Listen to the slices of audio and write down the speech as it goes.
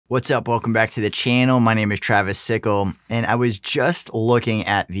What's up? Welcome back to the channel. My name is Travis Sickle, and I was just looking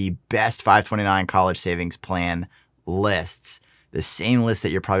at the best 529 college savings plan lists, the same list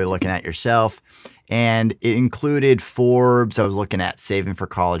that you're probably looking at yourself. And it included Forbes. I was looking at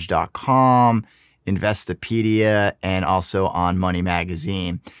savingforcollege.com, Investopedia, and also on Money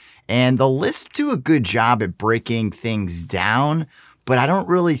Magazine. And the lists do a good job at breaking things down, but I don't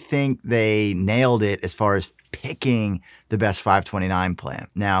really think they nailed it as far as picking the best 529 plan.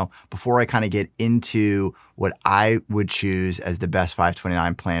 Now, before I kind of get into what I would choose as the best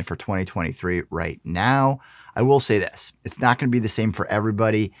 529 plan for 2023 right now, I will say this. It's not going to be the same for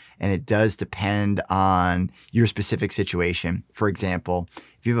everybody, and it does depend on your specific situation. For example,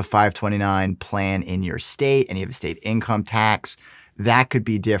 if you have a 529 plan in your state and you have a state income tax, that could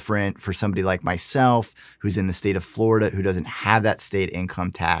be different for somebody like myself who's in the state of Florida who doesn't have that state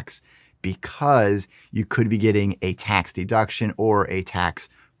income tax, because you could be getting a tax deduction or a tax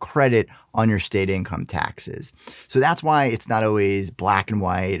credit on your state income taxes. So that's why it's not always black and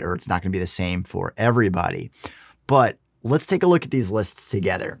white, or it's not going to be the same for everybody. But let's take a look at these lists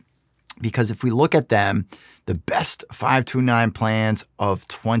together, because if we look at them, the best 529 plans of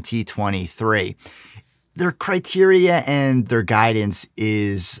 2023, their criteria and their guidance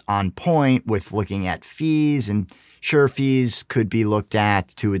is on point with looking at fees. And sure, fees could be looked at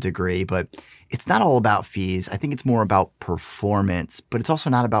to a degree, but it's not all about fees. I think it's more about performance, but it's also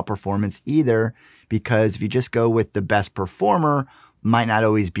not about performance either, because if you just go with the best performer, might not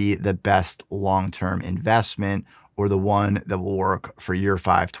always be the best long-term investment or the one that will work for your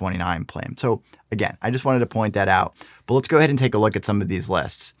 529 plan. So again, I just wanted to point that out, but let's go ahead and take a look at some of these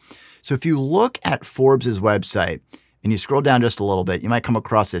lists. So if you look at Forbes' website and you scroll down just a little bit, you might come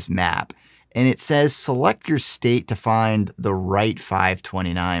across this map, and it says select your state to find the right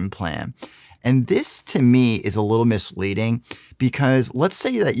 529 plan. And this to me is a little misleading, because let's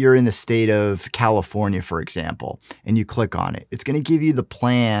say that you're in the state of California, for example, and you click on it. It's going to give you the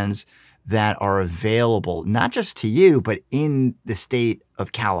plans that are available, not just to you, but in the state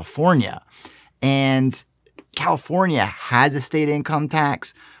of California. And California has a state income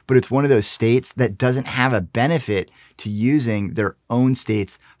tax, but it's one of those states that doesn't have a benefit to using their own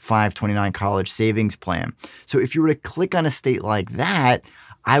state's 529 college savings plan. So if you were to click on a state like that,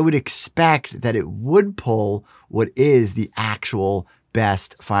 I would expect that it would pull what is the actual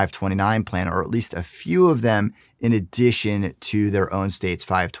best 529 plan, or at least a few of them in addition to their own state's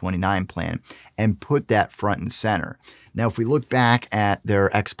 529 plan, and put that front and center. Now, if we look back at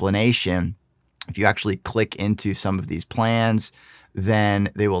their explanation, if you actually click into some of these plans, then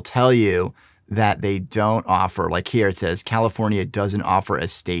they will tell you that they don't offer, like here it says, California doesn't offer a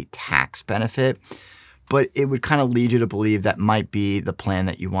state tax benefit, but it would kind of lead you to believe that might be the plan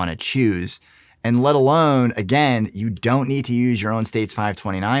that you want to choose. And let alone, again, you don't need to use your own state's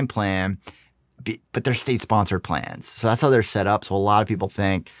 529 plan, but they're state-sponsored plans. So that's how they're set up. So a lot of people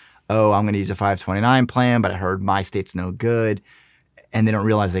think, oh, I'm going to use a 529 plan, but I heard my state's no good. And they don't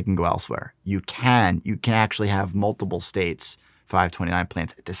realize they can go elsewhere. You can actually have multiple states 529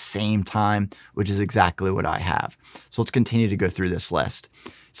 plans at the same time, which is exactly what I have. So let's continue to go through this list.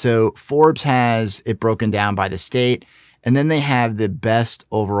 So Forbes has it broken down by the state, and then they have the best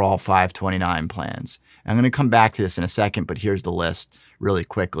overall 529 plans. I'm going to come back to this in a second, but here's the list really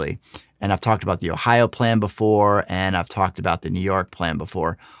quickly. And I've talked about the Ohio plan before, and I've talked about the New York plan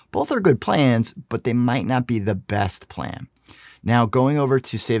before. Both are good plans, but they might not be the best plan. Now, going over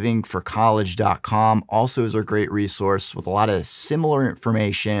to savingforcollege.com also is a great resource with a lot of similar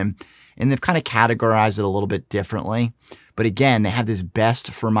information, and they've kind of categorized it a little bit differently. But again, they have this best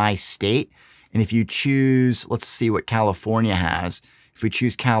for my state. And if you choose, let's see what California has. If we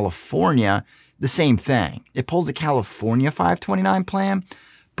choose California, the same thing. It pulls the California 529 plan,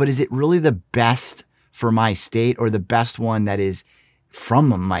 but is it really the best for my state, or the best one that is from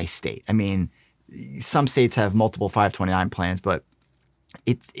my state? I mean, some states have multiple 529 plans, but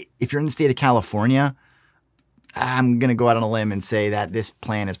if you're in the state of California, I'm going to go out on a limb and say that this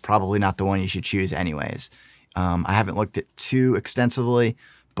plan is probably not the one you should choose anyways. I haven't looked at too extensively,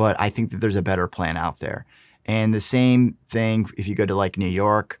 but I think that there's a better plan out there. And the same thing, if you go to like New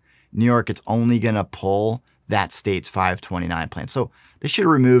York, it's only going to pull that state's 529 plan. So they should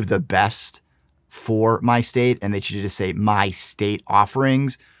remove the best for my state, and they should just say my state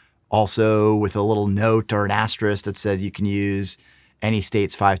offerings, also with a little note or an asterisk that says you can use any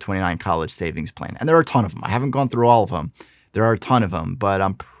state's 529 college savings plan. And there are a ton of them. I haven't gone through all of them. There are a ton of them, but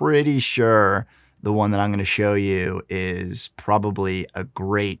I'm pretty sure the one that I'm going to show you is probably a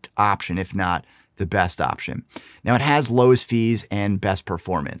great option, if not the best option. Now, it has lowest fees and best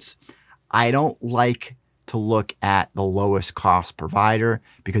performance. I don't like to look at the lowest cost provider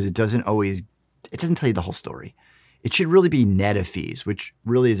because it doesn't tell you the whole story. It should really be net of fees, which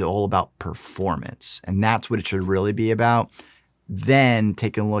really is all about performance. And that's what it should really be about. Then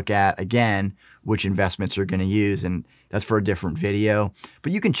taking a look at, again, which investments you're going to use. And that's for a different video.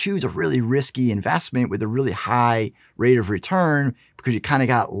 But you can choose a really risky investment with a really high rate of return because you kind of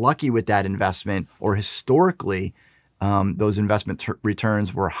got lucky with that investment, or historically, those investment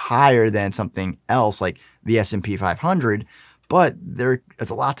returns were higher than something else like the S&P 500. But there's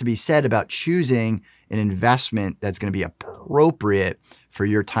a lot to be said about choosing an investment that's going to be appropriate for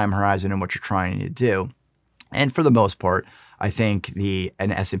your time horizon and what you're trying to do. And for the most part, I think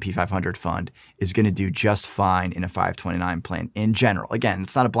an S&P 500 fund is going to do just fine in a 529 plan in general. Again,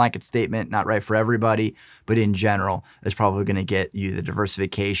 it's not a blanket statement, not right for everybody, but in general, it's probably going to get you the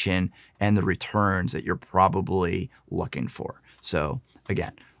diversification and the returns that you're probably looking for. So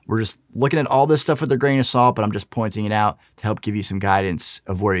again, we're just looking at all this stuff with a grain of salt, but I'm just pointing it out to help give you some guidance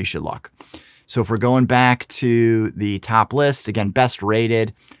of where you should look. So if we're going back to the top list, again, best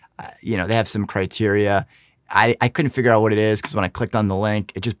rated, they have some criteria. I couldn't figure out what it is because when I clicked on the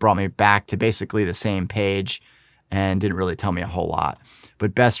link, it just brought me back to basically the same page and didn't really tell me a whole lot.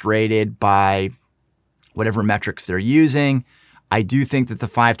 But best rated by whatever metrics they're using. I do think that the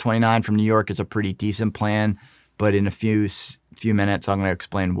 529 from New York is a pretty decent plan, but in a few minutes, I'm going to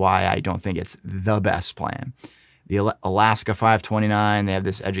explain why I don't think it's the best plan. The Alaska 529, they have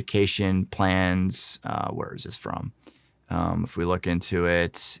this education plans. Where is this from? If we look into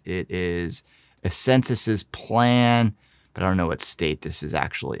it, it is a census's plan, but I don't know what state this is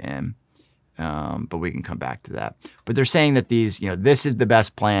actually in. But we can come back to that. But they're saying that this is the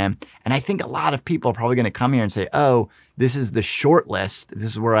best plan. And I think a lot of people are probably going to come here and say, oh, this is the short list. This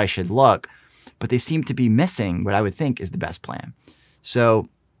is where I should look. But they seem to be missing what I would think is the best plan. So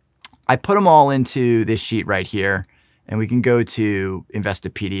I put them all into this sheet right here, and we can go to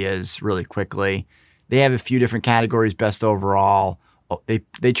Investopedia's really quickly. They have a few different categories, best overall.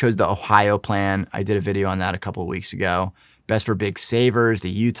 They chose the Ohio plan. I did a video on that a couple of weeks ago. Best for big savers, the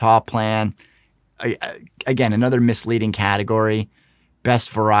Utah plan. Again, another misleading category. Best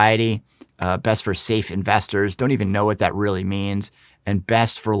variety, best for safe investors. Don't even know what that really means. And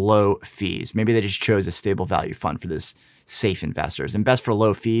best for low fees. Maybe they just chose a stable value fund for this safe investors. And best for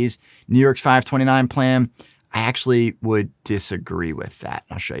low fees, New York's 529 plan. I actually would disagree with that.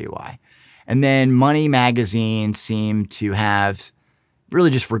 I'll show you why. And then Money Magazine seemed to have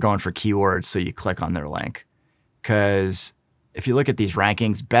really just we're going for keywords, so you click on their link. Because if you look at these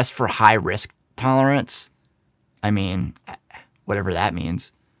rankings, best for high risk tolerance, I mean, whatever that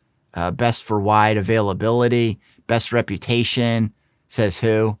means. Best for wide availability, best reputation, says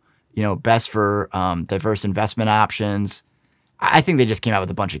who. Best for diverse investment options. I think they just came out with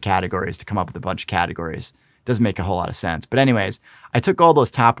a bunch of categories to come up with a bunch of categories. Doesn't make a whole lot of sense. But anyways, I took all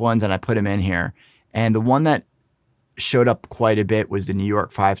those top ones and I put them in here. And the one that showed up quite a bit was the New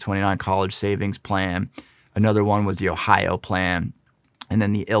York 529 college savings plan. Another one was the Ohio plan, and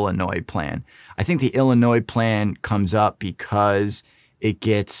then the Illinois plan. I think the Illinois plan comes up because it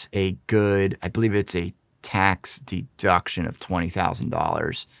gets a good, I believe it's a tax deduction of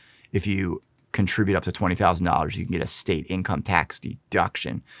 $20,000. If you contribute up to $20,000, you can get a state income tax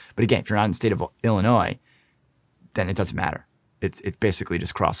deduction. But again, if you're not in the state of Illinois, then it doesn't matter. It's basically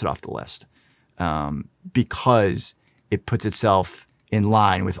just cross it off the list because it puts itself in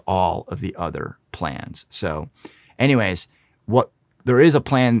line with all of the other plans. So anyways, there is a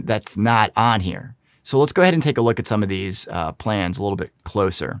plan that's not on here. So let's go ahead and take a look at some of these plans a little bit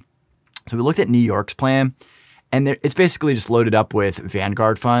closer. So we looked at New York's plan, and it's basically just loaded up with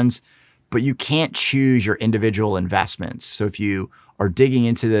Vanguard funds, but you can't choose your individual investments. So if you are digging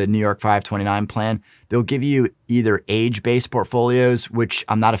into the New York 529 plan, they'll give you either age-based portfolios, which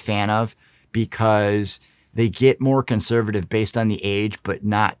I'm not a fan of because they get more conservative based on the age, but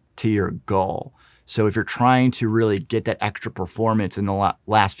not to your goal. So if you're trying to really get that extra performance in the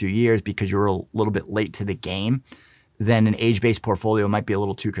last few years because you're a little bit late to the game, then an age-based portfolio might be a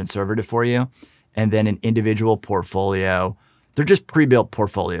little too conservative for you. And then an individual portfolio, they're just pre-built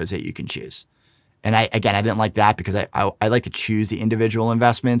portfolios that you can choose. And I didn't like that because I like to choose the individual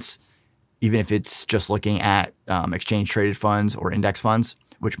investments, even if it's just looking at exchange-traded funds or index funds,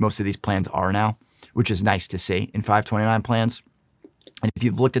 which most of these plans are now, which is nice to see in 529 plans. And if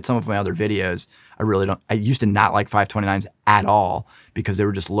you've looked at some of my other videos, I used to not like 529s at all because they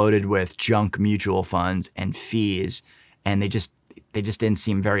were just loaded with junk mutual funds and fees. And they just didn't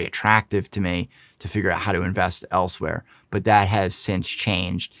seem very attractive to me to figure out how to invest elsewhere. But that has since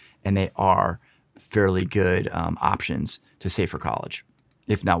changed, and they are fairly good options to save for college,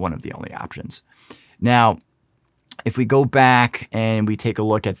 if not one of the only options. Now, if we go back and we take a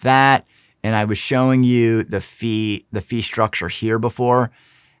look at that, and I was showing you the fee structure here before.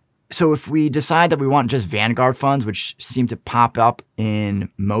 So if we decide that we want just Vanguard funds, which seem to pop up in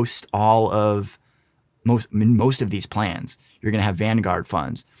most of these plans, you're going to have Vanguard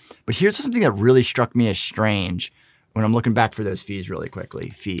funds. But here's something that really struck me as strange when I'm looking back for those fees really quickly.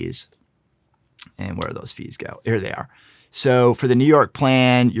 Fees. And where do those fees go? Here they are. So for the New York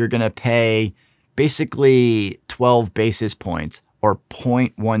plan, you're going to pay basically 12 basis points or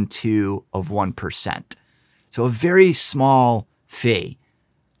 0.12 of 1%. So a very small fee.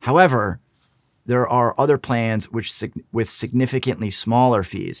 However, there are other plans with significantly smaller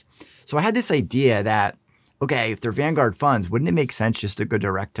fees. So I had this idea that, okay, if they're Vanguard funds, wouldn't it make sense just to go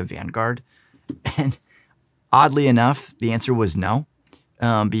direct to Vanguard? And oddly enough, the answer was no,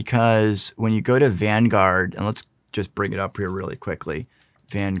 because when you go to Vanguard, and let's just bring it up here really quickly,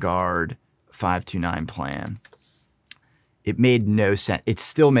 Vanguard 529 plan, it made no sense. It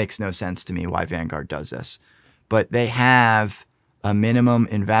still makes no sense to me why Vanguard does this, but they have a minimum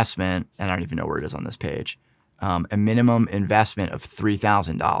investment, and I don't even know where it is on this page, a minimum investment of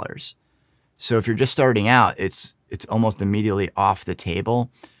 $3,000. So if you're just starting out, it's almost immediately off the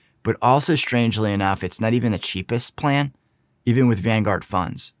table. But also, strangely enough, it's not even the cheapest plan, even with Vanguard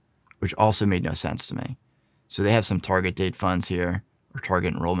funds, which also made no sense to me. So they have some target date funds here, or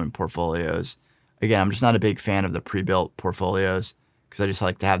target enrollment portfolios. Again, I'm just not a big fan of the pre-built portfolios because I just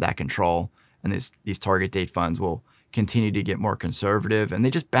like to have that control. And these target date funds will continue to get more conservative, and they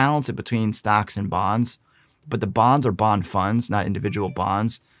just balance it between stocks and bonds. But the bonds are bond funds, not individual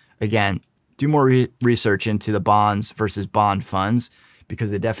bonds. Again, do more research into the bonds versus bond funds,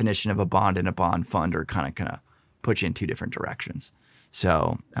 because the definition of a bond and a bond fund are kind of going to put you in two different directions.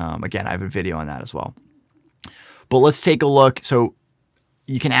 So again, I have a video on that as well. But let's take a look. So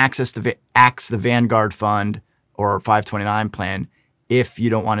you can access the Vanguard fund or 529 plan if you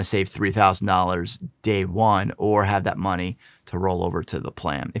don't want to save $3,000 day one or have that money to roll over to the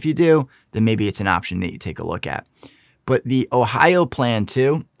plan. If you do, then maybe it's an option that you take a look at. But the Ohio plan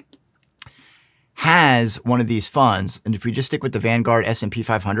too has one of these funds. And if we just stick with the Vanguard S&P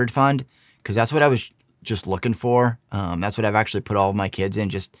 500 fund, because that's what I was just looking for. That's what I've actually put all of my kids in,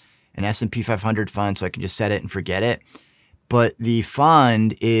 just an S&P 500 fund, so I can just set it and forget it. But the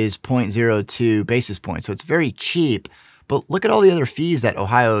fund is 0.02 basis points. So it's very cheap. But look at all the other fees that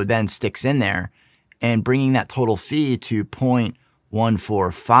Ohio then sticks in there, and bringing that total fee to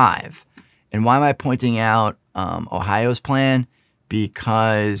 0.145. And why am I pointing out Ohio's plan?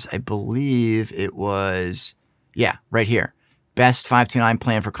 Because I believe it was, yeah, right here. Best 529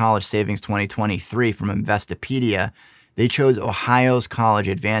 plan for college savings 2023 from Investopedia. They chose Ohio's College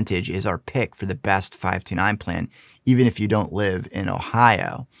Advantage as our pick for the best 529 plan, even if you don't live in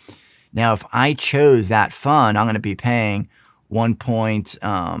Ohio. Now, if I chose that fund, I'm going to be paying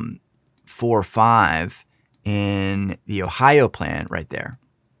 1.45 in the Ohio plan right there.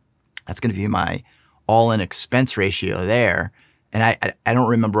 That's going to be my all-in expense ratio there. And I don't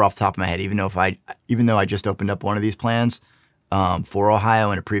remember off the top of my head, even though I just opened up one of these plans for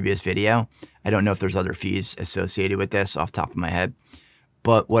Ohio in a previous video. I don't know if there's other fees associated with this off the top of my head.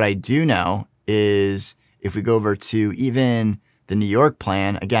 But what I do know is if we go over to even the New York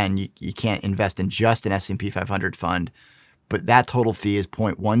plan, again, you can't invest in just an S&P 500 fund, but that total fee is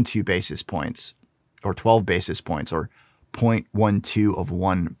 0.12 basis points or 12 basis points or 0.12 of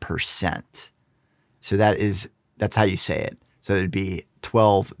 1%. So that's how you say it. So it'd be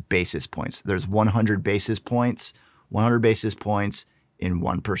 12 basis points. There's 100 basis points in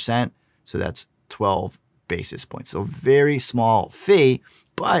 1%. So that's 12 basis points. So very small fee,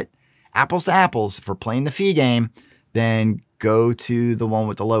 but apples to apples, if we're playing the fee game, then go to the one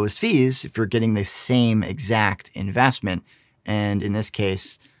with the lowest fees if you're getting the same exact investment. And in this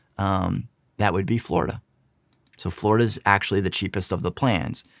case, that would be Florida. So Florida is actually the cheapest of the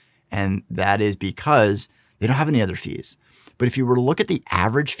plans. And that is because they don't have any other fees. But if you were to look at the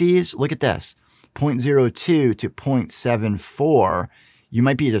average fees, look at this, 0.02 to 0.74, you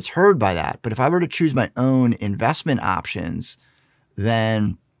might be deterred by that. But if I were to choose my own investment options,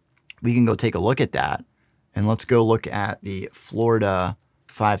 then we can go take a look at that. And let's go look at the Florida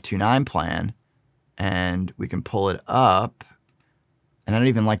 529 plan, and we can pull it up. And I don't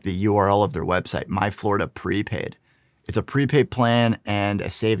even like the URL of their website, My Florida Prepaid. It's a prepaid plan and a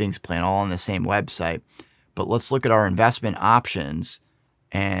savings plan all on the same website. But let's look at our investment options.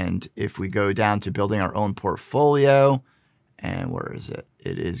 And if we go down to building our own portfolio, and where is it?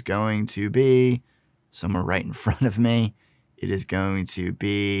 It is going to be somewhere right in front of me. It is going to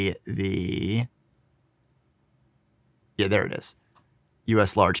be the, yeah, there it is,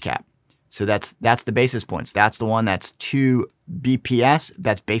 U.S. large cap. So that's the basis points. That's the one that's 2 BPS.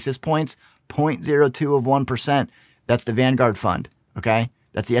 That's basis points, 0.02 of 1%. That's the Vanguard fund, okay?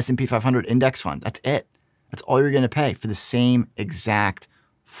 That's the S&P 500 index fund. That's it. That's all you're going to pay for the same exact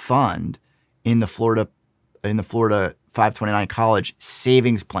fund in the Florida 529 college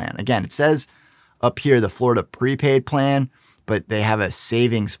savings plan. Again, it says up here the Florida prepaid plan, but they have a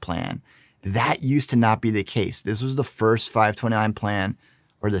savings plan. That used to not be the case. This was the first 529 plan,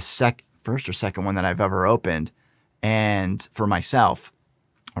 or the first or second one that I've ever opened, and for myself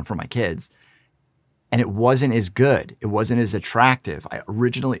or for my kids. And it wasn't as good. It wasn't as attractive. I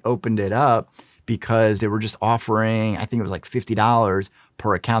originally opened it up because they were just offering, I think it was like $50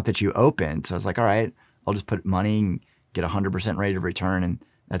 per account that you opened. So I was like, all right, I'll just put money and get 100% rate of return, and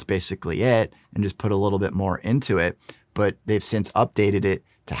that's basically it, and just put a little bit more into it. But they've since updated it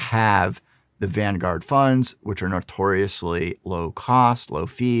to have the Vanguard funds, which are notoriously low cost, low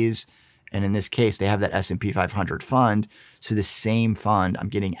fees. And in this case, they have that S&P 500 fund. So the same fund I'm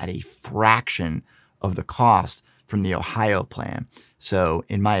getting at a fraction of the cost from the Ohio plan. So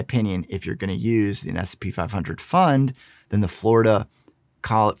in my opinion, if you're going to use an S&P 500 fund, then the Florida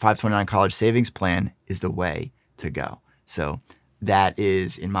 529 college savings plan is the way to go. So that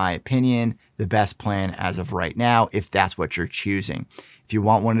is, in my opinion, the best plan as of right now, if that's what you're choosing. If you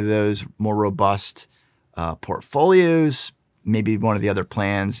want one of those more robust portfolios, maybe one of the other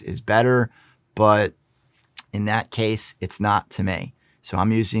plans is better, but in that case, it's not to me. So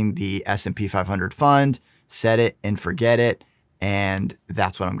I'm using the S&P 500 fund, set it and forget it, and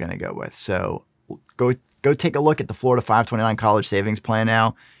that's what I'm going to go with. So go take a look at the Florida 529 college savings plan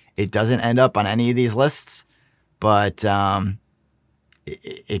now. It doesn't end up on any of these lists, but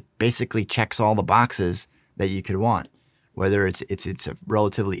it basically checks all the boxes that you could want. Whether it's a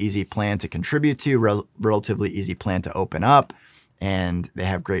relatively easy plan to contribute to, relatively easy plan to open up, and they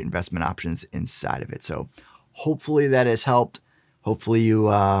have great investment options inside of it. So hopefully that has helped. Hopefully you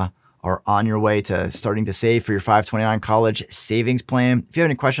are on your way to starting to save for your 529 college savings plan. If you have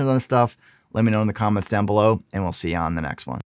any questions on this stuff, let me know in the comments down below, and we'll see you on the next one.